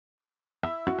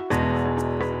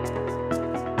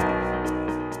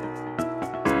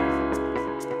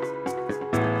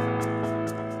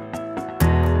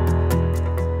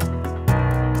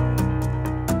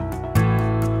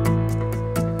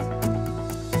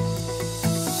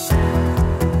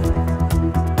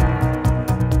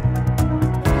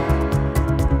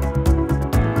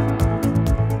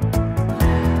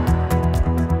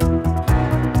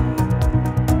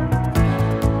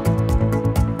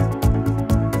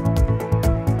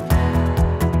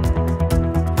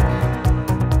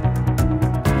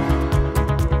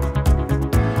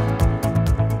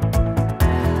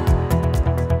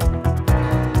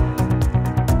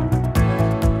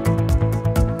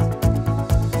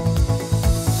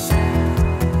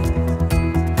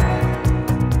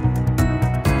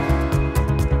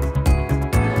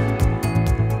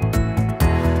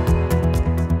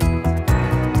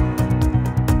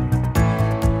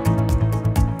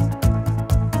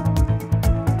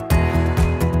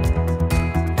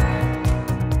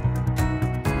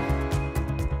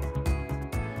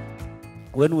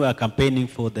when we were campaigning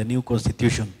for the new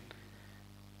constitution,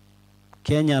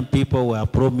 Kenyan people were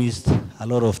promised a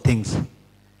lot of things.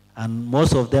 And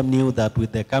most of them knew that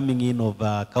with the coming in of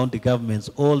county governments,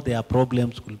 all their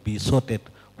problems will be sorted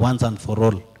once and for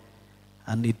all.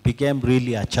 And it became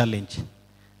really a challenge.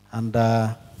 And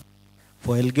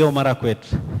for Elgeyo Marakwet,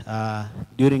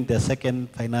 during the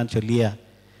second financial year,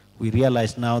 we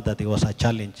realized now that it was a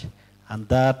challenge. And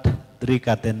that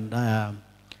triggered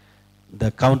the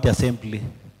county assembly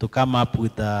to come up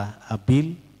with a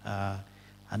bill,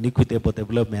 an Equitable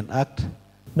Development Act.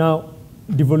 Now,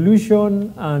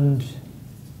 devolution and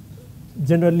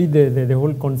generally the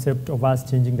whole concept of us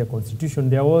changing the constitution,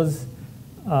 there was,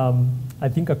 I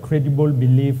think, a credible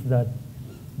belief that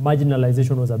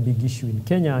marginalization was a big issue in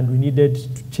Kenya and we needed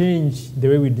to change the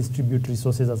way we distribute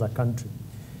resources as a country.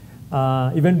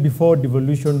 Even before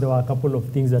devolution, there were a couple of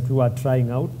things that we were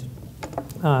trying out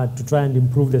to try and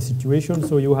improve the situation.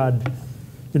 So you had,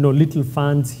 little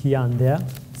funds here and there,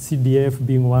 CDF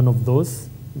being one of those,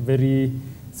 very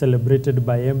celebrated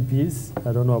by MPs.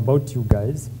 I don't know about you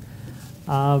guys.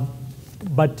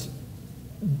 But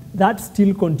that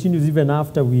still continues even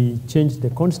after we changed the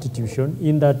constitution,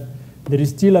 in that there is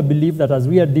still a belief that as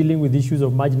we are dealing with issues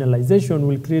of marginalization,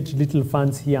 we'll create little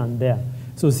funds here and there.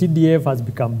 So CDF has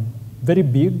become very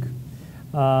big.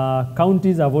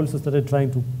 Counties have also started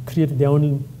trying to create their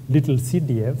own little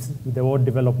CDFs with their own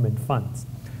development funds.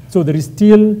 So there is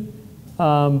still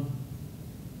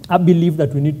I believe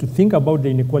that we need to think about the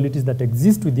inequalities that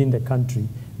exist within the country,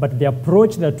 but the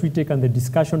approach that we take and the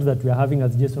discussions that we are having,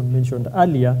 as Jason mentioned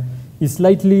earlier, is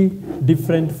slightly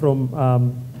different from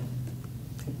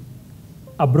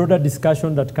a broader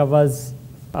discussion that covers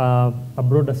a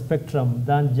broader spectrum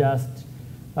than just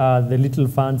the little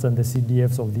funds and the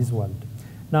CDFs of this world.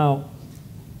 Now,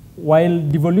 while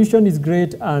devolution is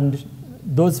great and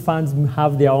those funds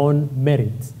have their own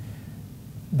merits,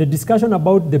 the discussion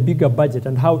about the bigger budget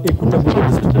and how equitable the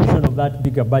distribution of that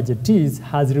bigger budget is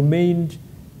has remained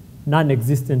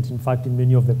non-existent, in fact, in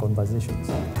many of the conversations.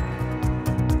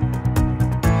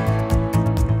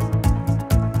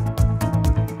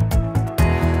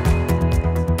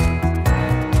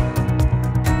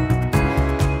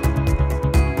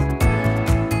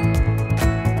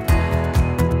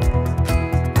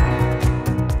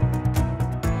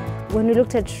 When we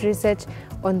looked at research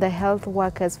on the health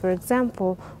workers, for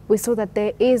example, we saw that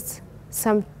there is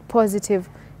some positive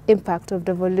impact of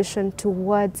devolution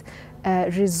towards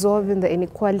resolving the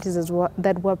inequalities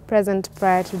that were present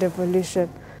prior to devolution.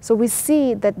 So we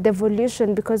see that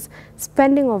devolution, because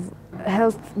spending of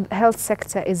health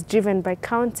sector is driven by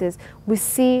counties, we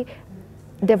see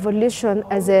devolution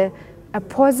as a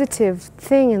positive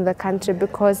thing in the country,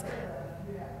 because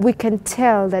we can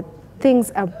tell that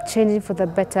things are changing for the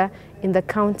better in the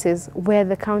counties where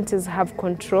the counties have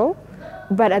control.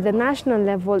 But at the national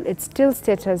level, it's still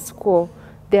status quo.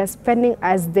 They are spending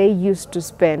as they used to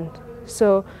spend.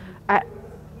 So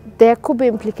there could be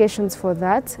implications for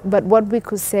that, but what we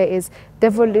could say is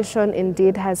devolution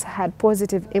indeed has had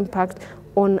positive impact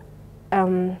on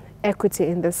equity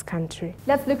in this country.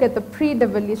 Let's look at the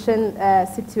pre-devolution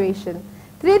situation.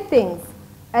 Three things.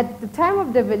 At the time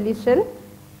of devolution,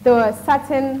 there were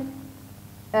certain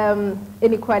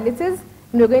inequalities,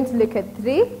 and we're going to look at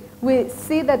three. We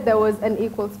see that there was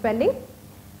unequal spending.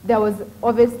 There was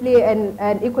obviously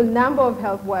an equal number of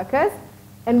health workers.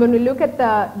 And when we look at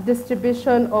the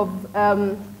distribution of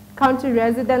county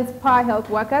residents per health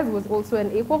workers, was also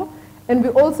unequal. And we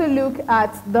also look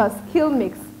at the skill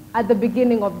mix at the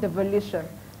beginning of devolution.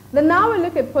 Then now we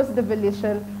look at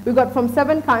post-devolution. We got from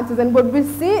 7 counties, and what we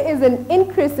see is an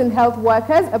increase in health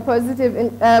workers, a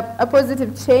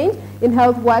positive change in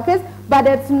health workers, but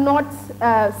it's not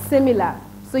similar.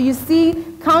 So you see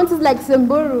counties like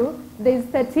Samburu, there's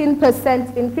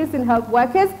 13% increase in health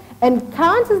workers, and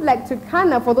counties like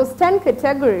Turkana, for those 10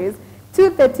 categories,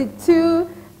 232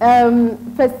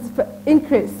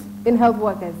 increase in health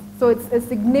workers. So it's a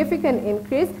significant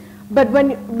increase. But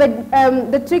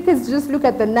the trick is just look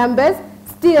at the numbers.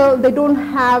 Still, they don't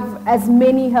have as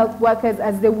many health workers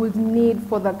as they would need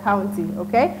for the county,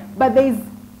 okay? But there is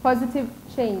positive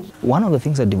change. One of the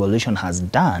things that devolution has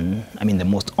done, I mean the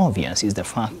most obvious, is the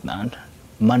fact that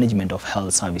management of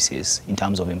health services in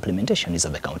terms of implementation is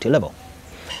at the county level.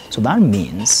 So that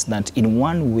means that in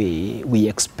one way we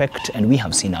expect, and we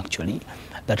have seen actually,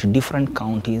 that different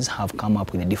counties have come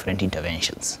up with different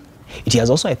interventions. It has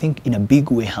also, I think, in a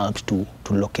big way helped to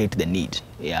locate the need,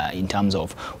 in terms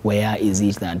of where is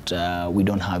it that we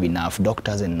don't have enough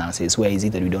doctors and nurses, where is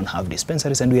it that we don't have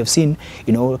dispensaries. And we have seen,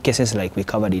 cases like we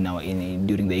covered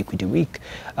during the Equity Week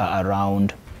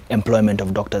around employment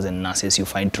of doctors and nurses. You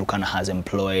find Turkana has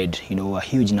employed, a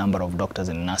huge number of doctors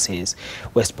and nurses.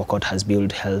 West Pokot has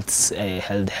built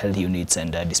health units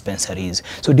and dispensaries.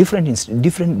 So different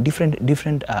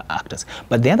actors.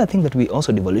 But the other thing that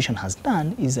Devolution has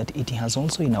done is that it has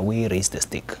also in a way raised the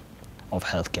stake of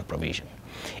healthcare provision,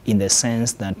 in the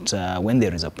sense that when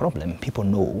there is a problem, people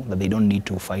know that they don't need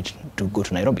to fight to go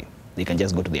to Nairobi. They can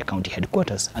just go to their county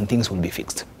headquarters and things will be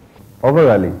fixed.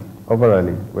 Overall,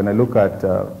 when I look at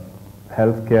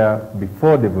healthcare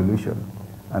before devolution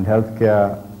and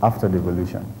healthcare after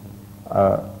devolution,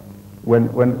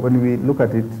 when we look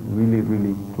at it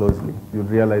really closely, you'll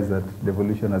realize that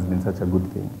devolution has been such a good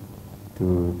thing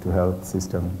to health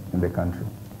system in the country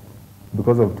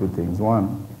because of two things.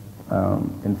 One,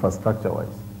 infrastructure-wise.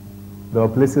 There are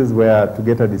places where to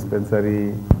get a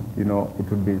dispensary, it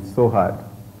would be so hard.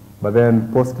 But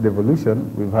then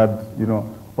post-devolution, we've had,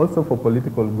 also for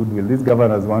political goodwill, these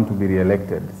governors want to be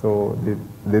re-elected. So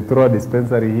they throw a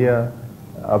dispensary here,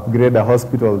 upgrade a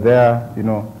hospital there,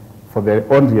 for their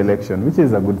own re-election, which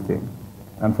is a good thing.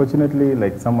 Unfortunately,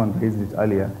 like someone raised it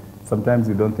earlier, sometimes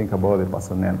we don't think about the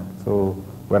personnel. So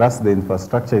whereas the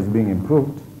infrastructure is being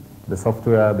improved, the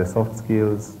software, the soft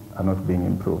skills are not being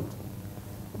improved.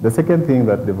 The second thing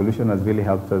that devolution has really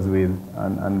helped us with,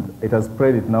 and it has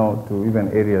spread it now to even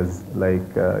areas like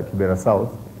Kibera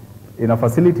South, in a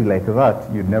facility like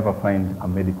that, you'd never find a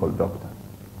medical doctor.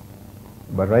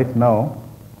 But right now,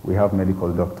 we have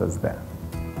medical doctors there.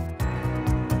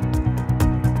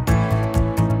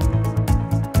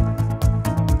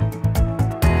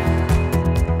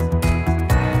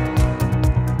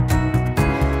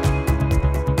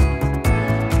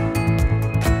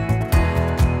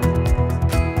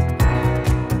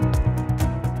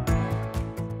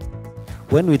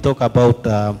 When we talk about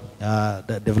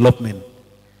the development,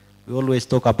 we always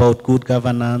talk about good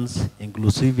governance,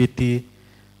 inclusivity,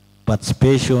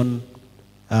 participation,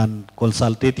 and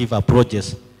consultative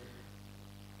approaches.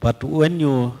 But when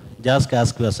you just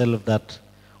ask yourself that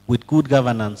with good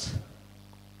governance,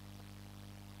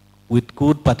 with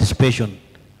good participation,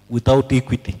 without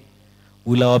equity,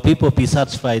 will our people be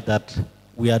satisfied that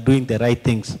we are doing the right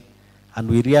things? And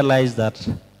we realize that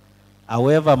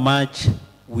however much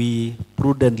we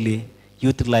prudently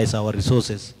utilize our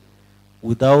resources,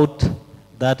 without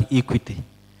that equity,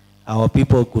 our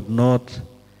people could not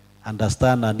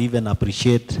understand and even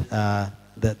appreciate the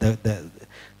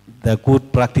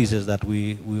good practices that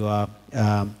we are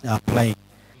applying.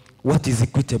 What is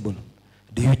equitable?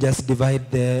 Do you just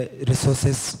divide the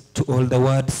resources to all the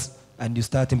wards and you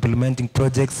start implementing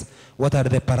projects? What are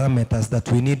the parameters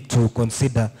that we need to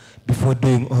consider before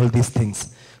doing all these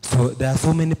things? So there are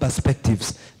so many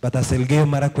perspectives, but as Elgeyo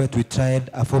Marakwet, we tried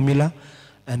a formula,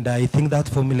 and I think that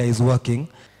formula is working.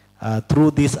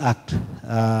 Through this act,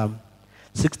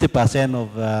 60%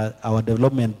 of our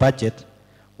development budget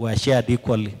were shared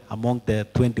equally among the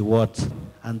 20 wards,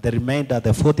 and the remainder,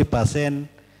 the 40%,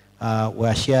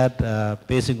 were shared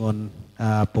based on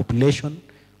population.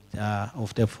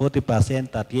 Of the 40%,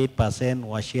 38%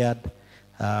 were shared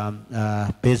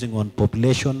based on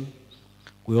population.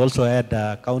 We also had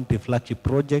county flagship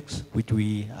projects, which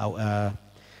we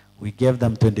gave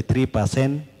them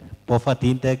 23%,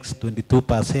 poverty index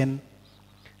 22%,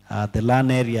 the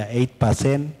land area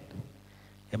 8%,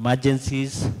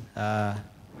 emergencies,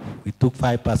 we took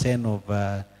 5% of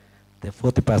the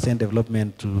 40%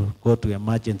 development to go to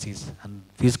emergencies, and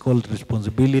fiscal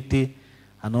responsibility,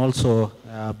 and also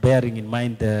bearing in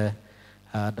mind the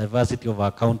diversity of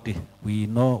our county. We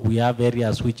know we have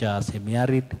areas which are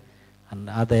semi-arid, and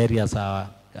other areas are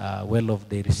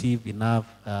they receive enough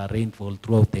rainfall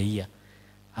throughout the year.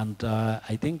 And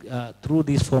I think through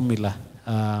this formula,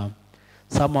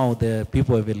 somehow the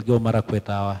people of Elgeyo Marakwet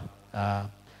are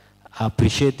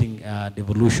appreciating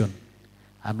devolution.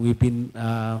 And we've been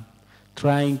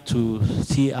trying to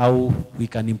see how we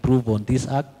can improve on this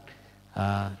act.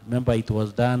 Remember, it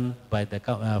was done by the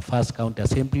first county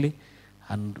assembly,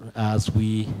 and as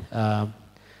we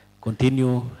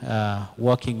continue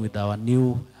working with our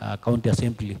new county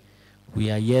assembly, we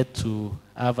are yet to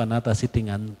have another sitting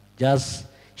and just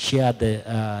share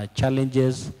the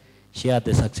challenges, share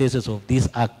the successes of this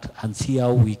act, and see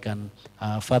how we can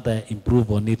further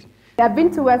improve on it. I've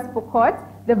been to West Pokot.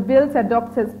 They built a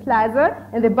doctor's plaza,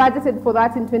 and they budgeted for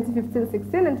that in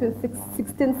 2015-16 and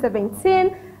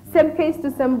 2016-17. Same case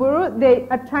to Samburu. They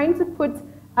are trying to put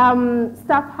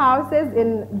staff houses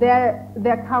in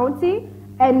their county,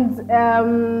 and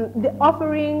they're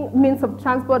offering means of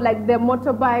transport like their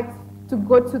motorbikes to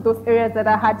go to those areas that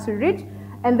are hard to reach.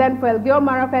 And then for Elgeyo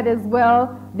Marakwet as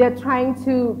well, they're trying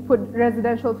to put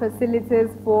residential facilities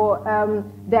for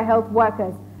their health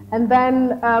workers. And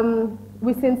then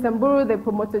we see in Samburu, they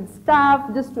promoted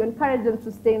staff just to encourage them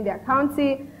to stay in their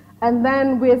county. And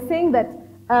then we're seeing that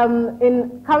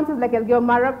in counties like Elgeyo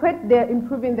Marakwet, they're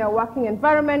improving their working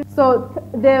environment. So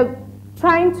they're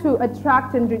trying to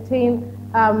attract and retain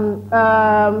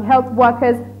health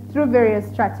workers through various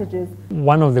strategies.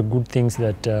 One of the good things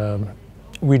that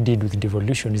we did with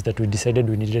Devolution is that we decided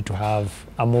we needed to have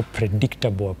a more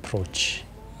predictable approach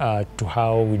to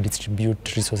how we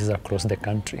distribute resources across the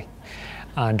country.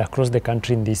 And across the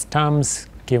country in these terms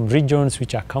came regions,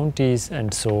 which are counties,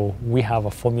 and so we have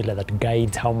a formula that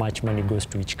guides how much money goes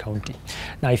to each county.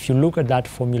 Now, if you look at that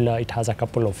formula, it has a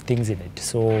couple of things in it.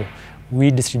 So we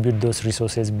distribute those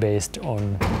resources based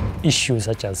on issues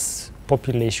such as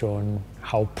population,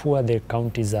 how poor the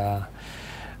counties are.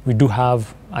 We do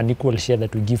have an equal share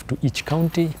that we give to each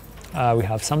county. We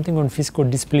have something on fiscal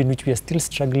discipline, which we are still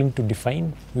struggling to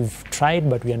define. We've tried,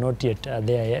 but we are not yet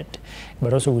there yet.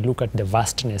 But also we look at the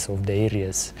vastness of the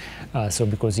areas. So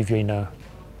because if you're in a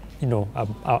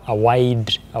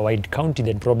wide county,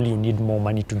 then probably you need more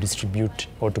money to distribute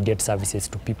or to get services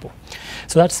to people.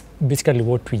 So that's basically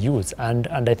what we use. And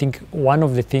I think one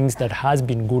of the things that has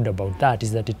been good about that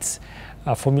is that it's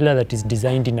a formula that is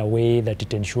designed in a way that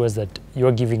it ensures that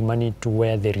you're giving money to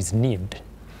where there is need.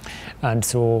 And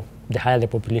so the higher the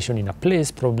population in a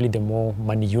place, probably the more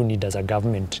money you need as a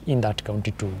government in that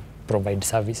county to provide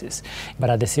services. But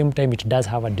at the same time, it does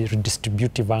have a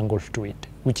redistributive angle to it,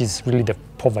 which is really the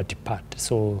poverty part.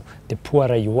 So the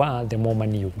poorer you are, the more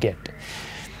money you get.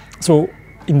 So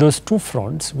in those two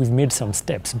fronts, we've made some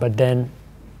steps, but then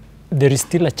there is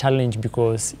still a challenge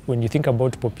because when you think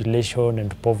about population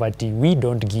and poverty, we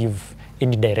don't give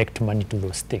any direct money to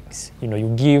those things.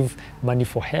 You give money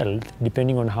for health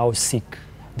depending on how sick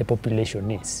the population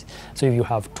is. So if you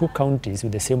have two counties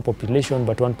with the same population,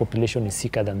 but one population is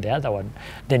sicker than the other one,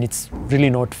 then it's really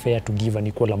not fair to give an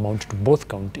equal amount to both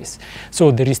counties.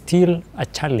 So there is still a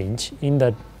challenge in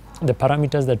that the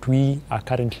parameters that we are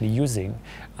currently using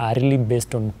are really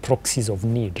based on proxies of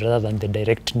need rather than the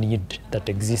direct need that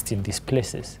exists in these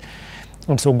places.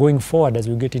 And so going forward, as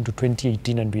we get into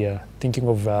 2018 and we are thinking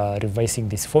of revising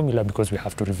this formula because we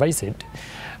have to revise it,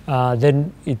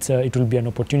 then it will be an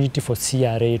opportunity for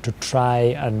CRA to try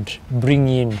and bring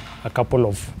in a couple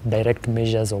of direct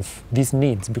measures of these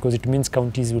needs, because it means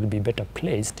counties will be better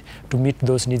placed to meet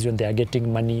those needs when they are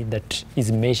getting money that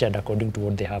is measured according to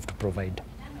what they have to provide.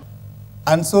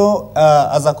 And so,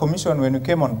 as a commission, when we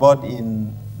came on board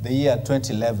in the year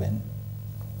 2011,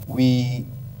 we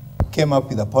came up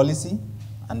with a policy,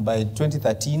 and by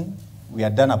 2013, we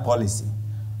had done a policy.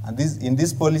 And in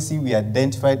this policy, we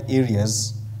identified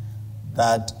areas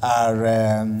that are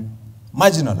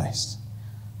marginalized.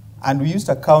 And we used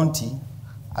a county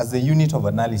as the unit of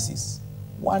analysis.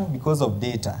 One, because of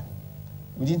data.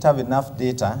 We didn't have enough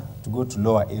data to go to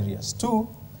lower areas. Two,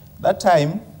 that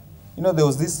time, there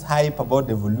was this hype about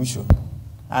devolution,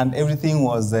 and everything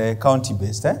was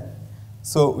county-based.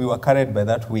 So we were carried by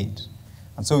that weight.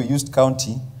 And so we used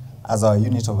county as our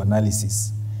unit of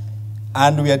analysis.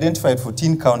 And we identified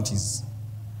 14 counties,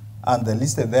 and they're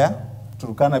listed there,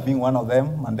 Turkana being one of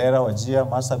them, Mandera, Wajir,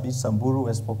 Marsabit, Samburu,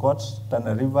 West Pokot,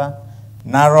 Tana River,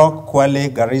 Narok, Kwale,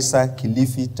 Garissa,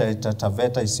 Kilifi, Taita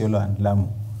Taveta, Isiolo, and Lamu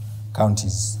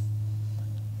counties.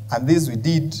 And this we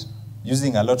did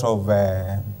using a lot of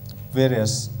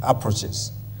various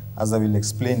approaches, as I will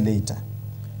explain later.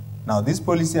 Now, this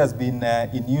policy has been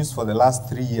in use for the last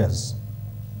 3 years,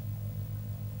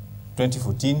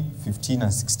 2014, 15,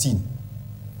 and 16,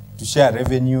 to share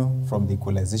revenue from the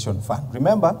Equalization Fund.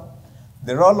 Remember,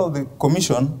 the role of the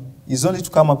commission is only to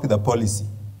come up with a policy.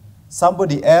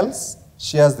 Somebody else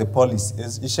shares the policy,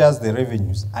 shares the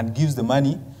revenues, and gives the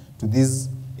money to these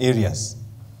areas.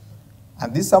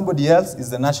 And this somebody else is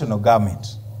the national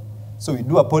government. So we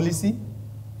do a policy,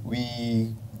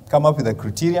 we come up with a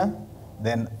criteria,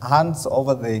 then hands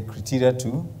over the criteria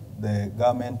to the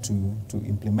government to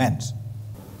implement.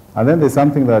 And then there's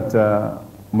something that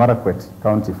Marakwet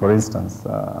County, for instance,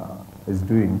 is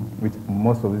doing, which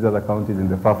most of these other counties in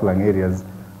the far-flung areas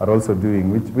are also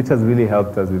doing, which has really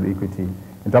helped us with equity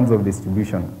in terms of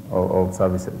distribution of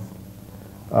services.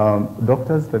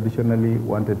 Doctors traditionally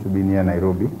wanted to be near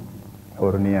Nairobi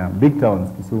or near big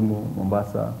towns, Kisumu,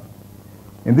 Mombasa.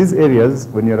 In these areas,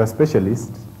 when you're a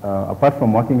specialist, apart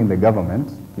from working in the government,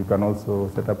 you can also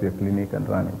set up your clinic and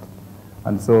run it.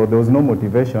 And so there was no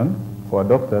motivation for a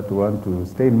doctor to want to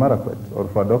stay in Marakwet or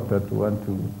for a doctor to want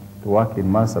to work in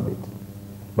Marsabit.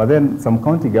 But then some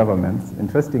county governments,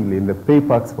 interestingly, in the pay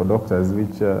packs for doctors,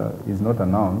 which is not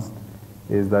announced,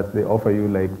 is that they offer you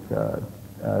like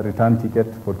return ticket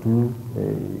for two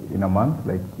in a month,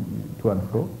 like to and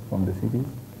fro from the cities.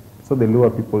 So they lure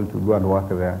people to go and work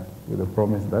there with the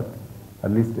promise that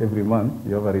at least every month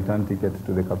you have a return ticket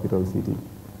to the capital city.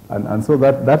 And so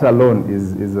that alone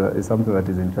is something that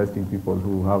is interesting people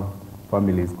who have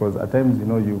families, because at times, you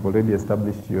know, you've already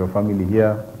established your family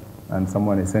here and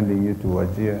someone is sending you to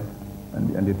Wajir,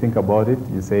 and you think about it,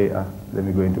 you say, let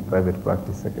me go into private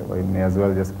practice, okay, or you may as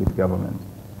well just quit government.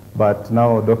 But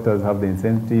now doctors have the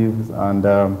incentives, and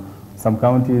some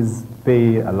counties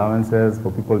pay allowances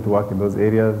for people to work in those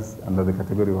areas under the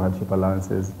category of hardship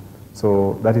allowances.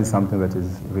 So that is something that is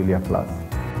really a plus.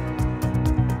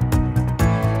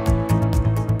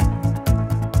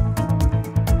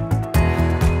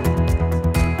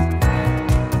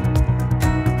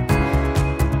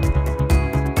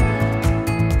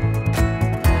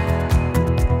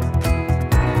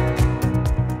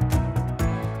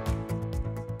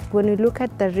 When we look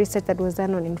at the research that was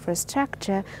done on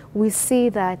infrastructure, we see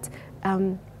that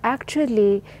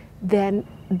actually then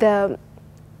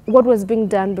what was being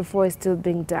done before is still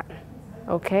being done,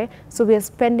 okay? So we are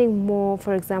spending more,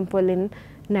 for example, in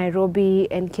Nairobi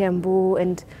and Kiambu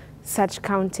and such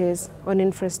counties on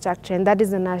infrastructure, and that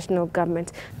is the national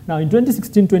government. Now in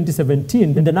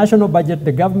 2016-2017, in the national budget,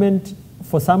 the government,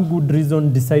 for some good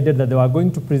reason, decided that they were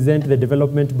going to present the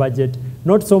development budget,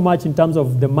 not so much in terms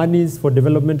of the monies for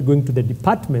development going to the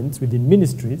departments within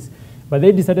ministries, but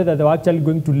they decided that they were actually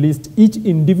going to list each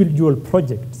individual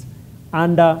project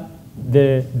under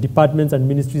the departments and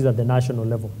ministries at the national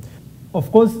level. Of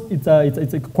course,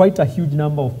 it's quite a huge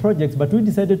number of projects, but we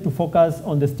decided to focus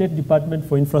on the State Department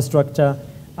for Infrastructure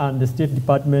and the State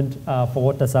Department for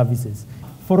Water Services.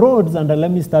 For roads, and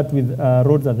let me start with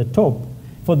roads at the top,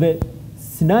 for the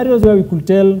scenarios where we could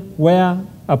tell where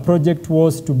a project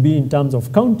was to be in terms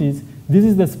of counties, this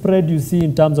is the spread you see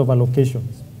in terms of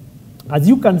allocations. As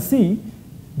you can see,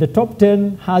 the top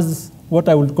 10 has what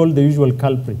I would call the usual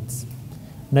culprits.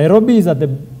 Nairobi is at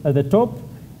the top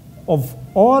of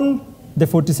all the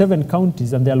 47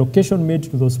 counties, and the allocation made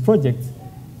to those projects,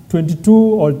 22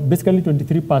 or basically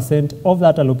 23% of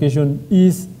that allocation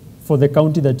is for the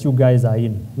county that you guys are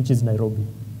in, which is Nairobi.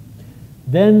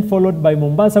 Then followed by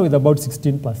Mombasa with about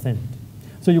 16%.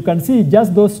 So you can see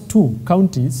just those two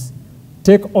counties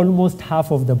take almost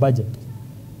half of the budget,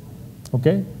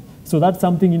 okay? So that's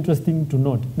something interesting to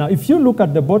note. Now, if you look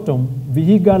at the bottom,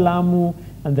 Vihiga, Lamu,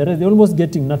 and the rest, they're almost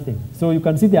getting nothing. So you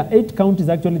can see there are 8 counties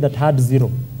actually that had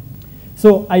 0.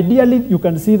 So ideally, you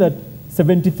can see that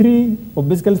 73 or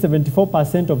basically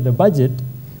 74% of the budget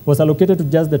was allocated to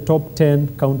just the top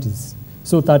 10 counties.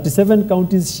 So 37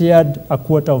 counties shared a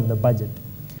quarter of the budget.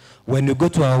 When you go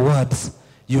to our wards,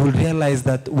 you will realize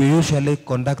that we usually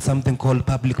conduct something called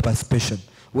public participation,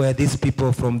 where these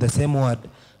people from the same ward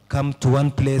come to one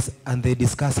place and they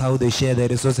discuss how they share their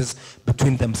resources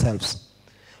between themselves.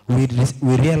 We have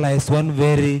realized one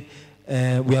very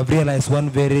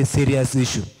serious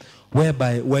issue,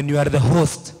 whereby when you are the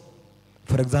host,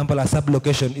 for example, a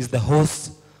sub-location is the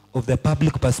host of the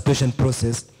public participation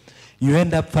process, you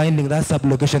end up finding that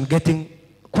sub-location getting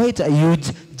quite a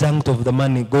huge chunk of the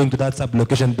money going to that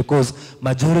sub-location, because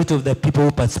majority of the people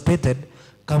who participated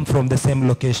come from the same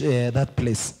location, that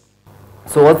place.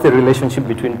 So what's the relationship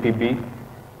between PB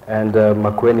and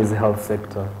Makueni's health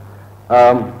sector?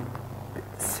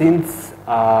 Since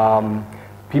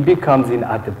PB comes in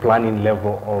at the planning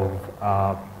level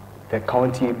of the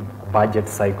county budget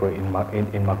cycle in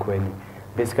Makueni,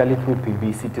 basically through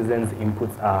PB, citizens'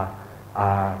 inputs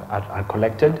are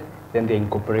collected, then they're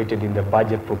incorporated in the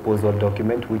budget proposal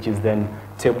document, which is then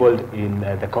tabled in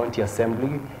the county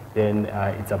assembly, then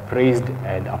it's appraised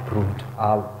and approved.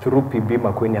 Through PB,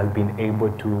 Makueni has been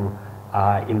able to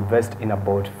invest in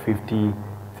about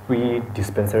 53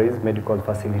 dispensaries, medical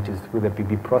facilities through the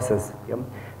PB process. Yeah.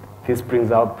 This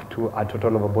brings up to a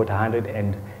total of about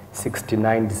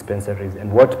 169 dispensaries.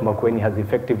 And what Makueni has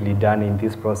effectively done in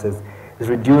this process is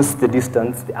reduce the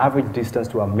distance, the average distance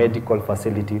to a medical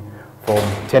facility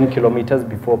from 10 kilometers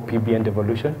before PB and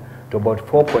devolution to about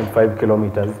 4.5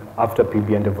 kilometers after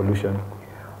PB and devolution.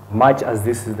 Much as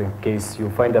this is the case,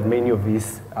 you'll find that many of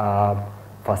these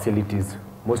facilities,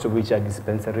 most of which are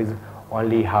dispensaries,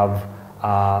 only have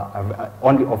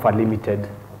only offer limited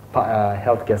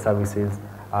healthcare services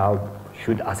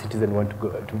should a citizen want to go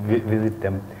to visit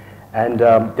them. And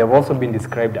they've also been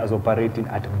described as operating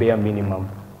at bare minimum.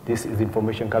 This is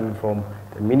information coming from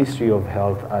the Ministry of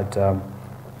Health at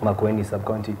Makueni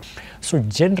sub-county. So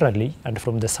generally, and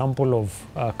from the sample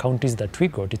of counties that we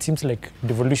got, it seems like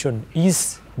devolution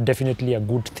is definitely a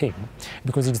good thing,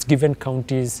 because it's given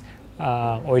counties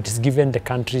or it has given the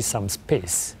country some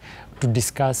space to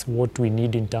discuss what we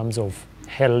need in terms of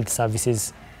health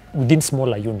services within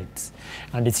smaller units.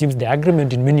 And it seems the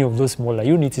agreement in many of those smaller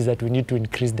units is that we need to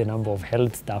increase the number of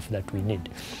health staff that we need.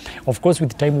 Of course,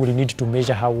 with time, we'll need to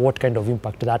measure what kind of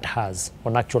impact that has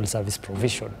on actual service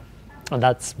provision. And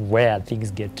that's where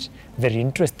things get very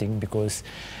interesting, because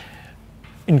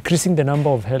increasing the number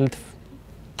of health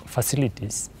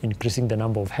facilities, increasing the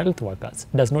number of health workers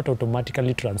does not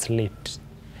automatically translate.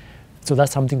 So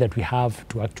that's something that we have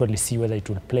to actually see whether it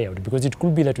will play out, because it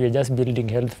could be that we are just building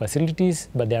health facilities,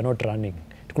 but they are not running.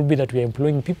 It could be that we are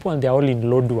employing people and they are all in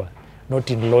Lodwar, not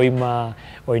in Loima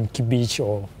or in Kibich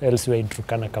or elsewhere in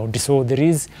Turkana County. So there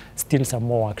is still some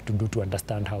more work to do to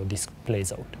understand how this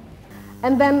plays out.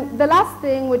 And then the last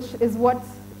thing, which is what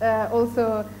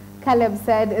also Caleb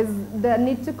said, is the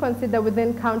need to consider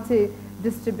within county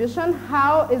distribution,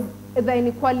 how is the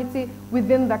inequality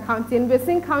within the county. And we're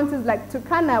seeing counties like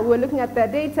Turkana, we're looking at their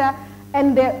data,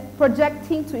 and they're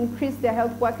projecting to increase their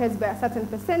health workers by a certain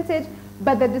percentage,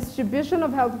 but the distribution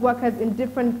of health workers in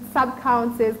different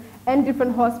sub-counties and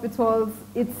different hospitals,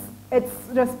 it's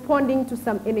responding to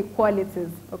some inequalities,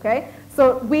 okay?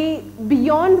 So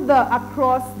beyond the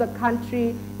across the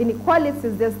country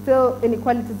inequalities, there's still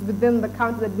inequalities within the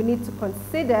county that we need to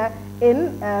consider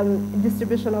in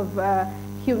distribution of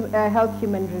health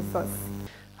human resource.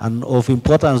 And of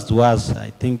importance to us,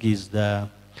 I think, is the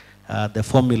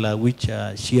formula which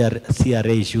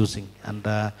CRA is using.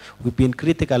 And we've been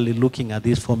critically looking at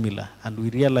this formula, and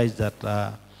we realized that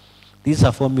this is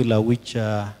a formula which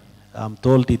I'm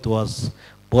told it was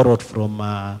borrowed from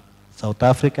South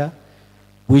Africa,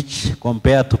 which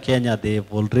compared to Kenya,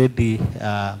 they've already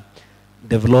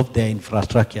developed their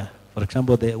infrastructure. For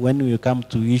example, when we come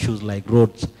to issues like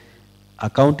roads, a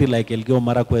county like Elgeyo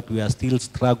Marakwet, we are still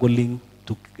struggling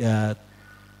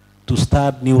to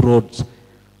start new roads.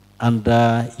 And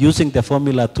using the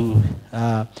formula to,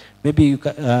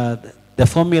 the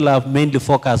formula mainly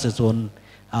focuses on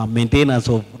maintenance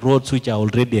of roads which are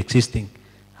already existing,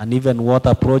 and even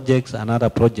water projects and other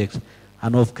projects.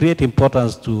 And of great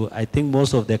importance to, I think,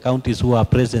 most of the counties who are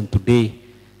present today,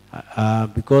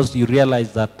 because you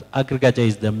realize that agriculture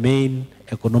is the main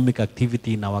economic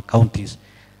activity in our counties.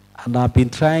 And I've been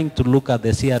trying to look at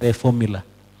the CRA formula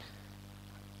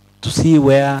to see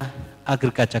where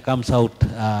agriculture comes out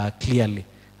clearly.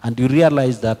 And you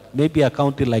realize that maybe a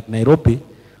county like Nairobi,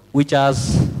 which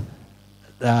has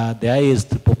the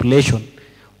highest population,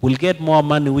 will get more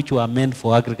money which were meant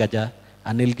for agriculture,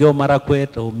 and Elgeyo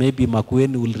Marakwet or maybe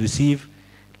Makueni will receive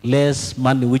less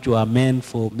money which were meant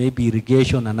for maybe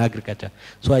irrigation and agriculture.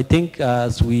 So I think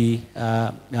as we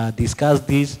discuss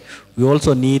this, we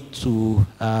also need to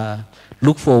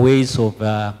look for ways of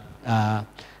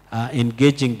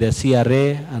engaging the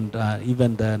CRA and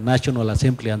even the National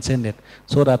Assembly and Senate,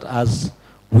 so that as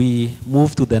we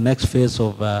move to the next phase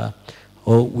of,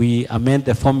 or we amend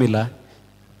the formula,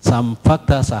 some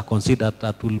factors are considered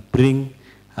that will bring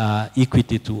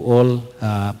equity to all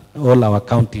our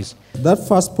counties. That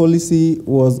first policy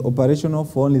was operational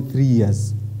for only 3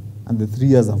 years, and the 3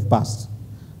 years have passed.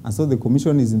 And so the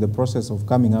Commission is in the process of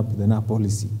coming up with another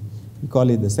policy. We call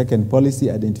it the second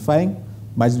policy, identifying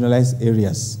marginalized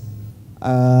areas.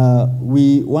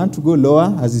 We want to go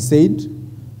lower, as he said.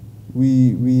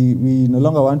 We no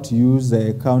longer want to use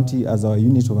the county as our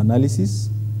unit of analysis.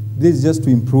 This is just to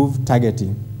improve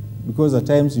targeting, because at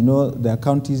times, you know, there are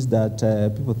counties that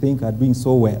people think are doing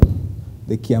so well,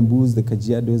 the Kiambus, the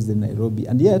Kajiados, the Nairobi,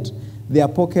 and yet there are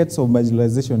pockets of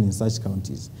marginalization in such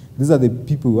counties. These are the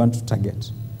people we want to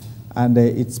target. And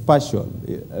it's partial,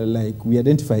 like we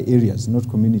identify areas, not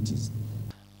communities.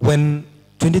 When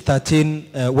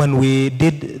 2013, when we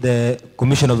did the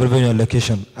Commission of Revenue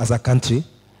Allocation as a country,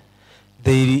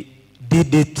 they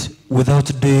did it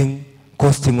without doing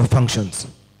costing of functions.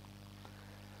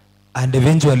 And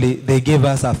eventually they gave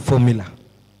us a formula,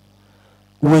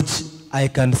 which I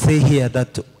can say here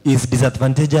that is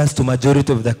disadvantageous to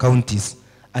majority of the counties,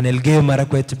 and Elgeyo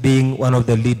Marakwet being one of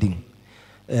the leading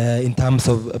in terms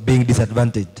of being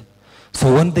disadvantaged.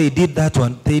 So when they did that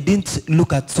one, they didn't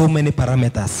look at so many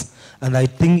parameters. And I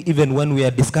think even when we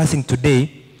are discussing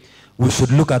today, we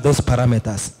should look at those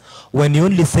parameters. When you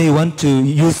only say you want to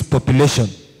use population,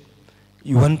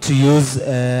 you want to use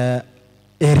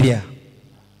area.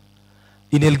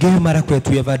 In Elgeyo Marakwet,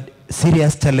 we have a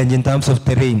serious challenge in terms of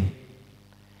terrain.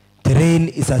 Terrain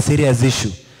is a serious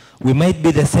issue. We might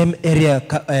be the same area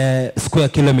square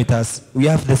kilometers. We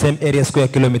have the same area square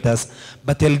kilometers,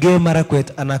 but Elgeyo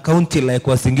Marakwet and a county like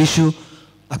Wasingishu,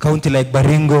 a county like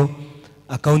Baringo,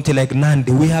 a county like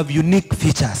Nandi, we have unique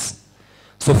features.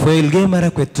 So for Elgeyo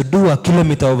Marakwet to do a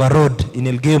kilometer of a road in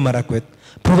Elgeyo Marakwet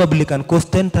probably can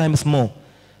cost 10 times more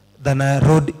than a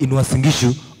road in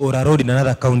Wasingishu or a road in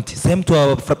another county. Same to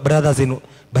our brothers in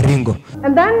Baringo.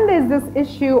 And then there's this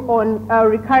issue on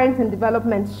recurrent and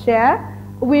development share.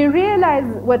 We realized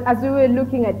as we were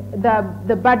looking at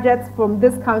the budgets from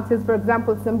these counties, for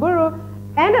example, Samburu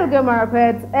and Elgeyo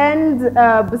Marakwet and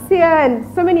Busia and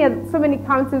so many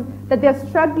counties, that they're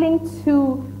struggling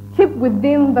to keep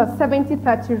within the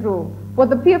 70-30 rule. What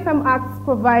the PFM Acts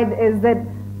provide is that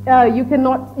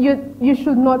you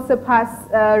should not surpass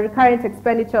recurrent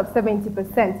expenditure of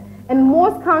 70%. And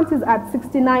most counties are at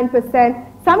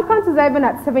 69%. Some counties are even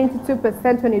at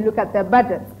 72% when you look at their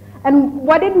budgets. And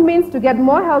what it means to get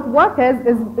more health workers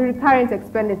is recurrent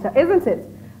expenditure, isn't it?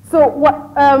 So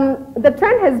what the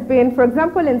trend has been, for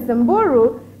example, in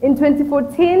Samburu, in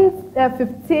 2014,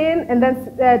 15, and then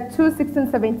 2016,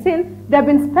 17, they've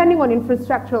been spending on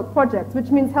infrastructural projects,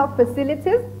 which means health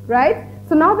facilities, right?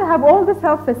 So now they have all these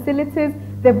health facilities.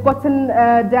 They've gotten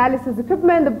dialysis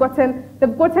equipment. They've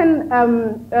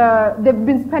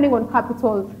been spending on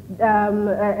capital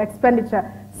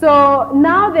expenditure. So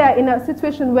now they are in a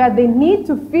situation where they need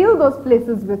to fill those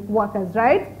places with workers,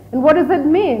 right? And what does it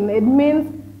mean? It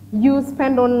means you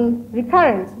spend on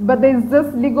recurrent, but there's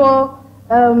this legal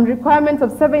requirement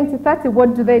of 70-30.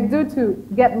 What do they do to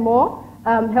get more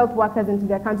health workers into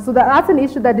their country? So that's an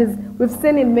issue that we've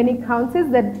seen in many counties,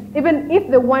 that even if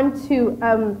they want to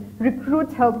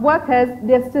recruit health workers,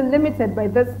 they're still limited by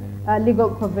this legal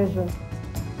provision.